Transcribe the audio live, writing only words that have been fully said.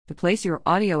To place your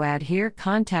audio ad here,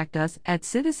 contact us at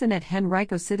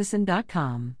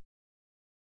citizen@henricocitizen.com.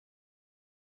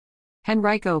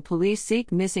 Henrico police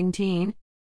seek missing teen.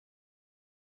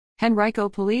 Henrico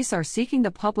police are seeking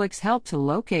the public's help to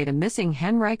locate a missing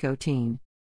Henrico teen.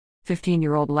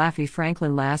 15-year-old Laffy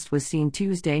Franklin last was seen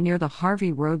Tuesday near the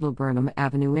Harvey Road-Laburnum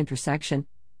Avenue intersection,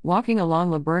 walking along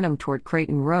Laburnum toward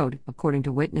Creighton Road, according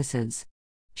to witnesses.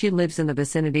 She lives in the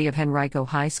vicinity of Henrico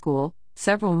High School,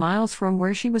 several miles from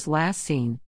where she was last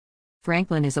seen.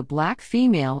 Franklin is a black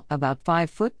female, about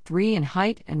 5'3" in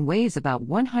height and weighs about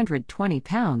 120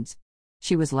 pounds.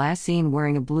 She was last seen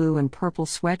wearing a blue and purple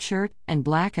sweatshirt and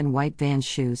black and white Vans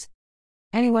shoes.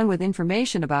 Anyone with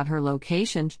information about her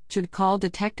location should call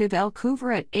Detective L.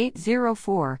 Coover at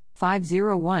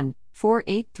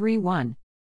 804-501-4831.